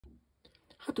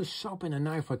How to sharpen a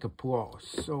knife like a pro.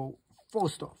 So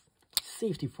first off,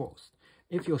 safety first.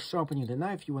 If you're sharpening the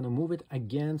knife, you want to move it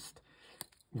against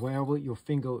wherever your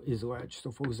finger is ledged.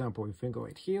 So for example, your finger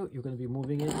right here, you're going to be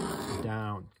moving it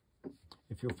down.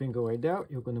 If your finger right there,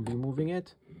 you're going to be moving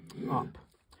it up.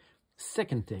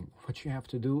 Second thing, what you have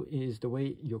to do is the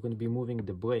way you're going to be moving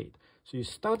the blade. So you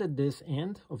start at this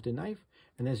end of the knife,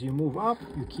 and as you move up,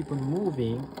 you keep on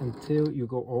moving until you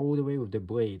go all the way with the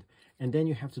blade. And then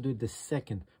you have to do the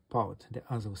second part, the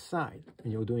other side.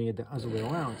 And you're doing it the other way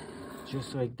around,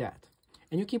 just like that.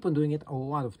 And you keep on doing it a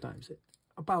lot of times,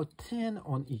 about 10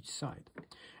 on each side.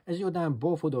 As you're done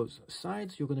both of those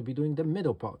sides, you're going to be doing the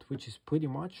middle part, which is pretty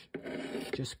much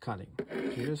just cutting,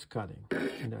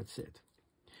 and that's it.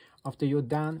 After you're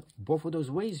done both of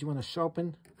those ways, you want to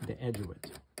sharpen the edge of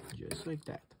it, just like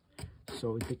that.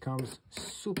 So it becomes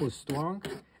super strong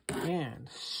and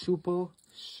super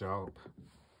sharp.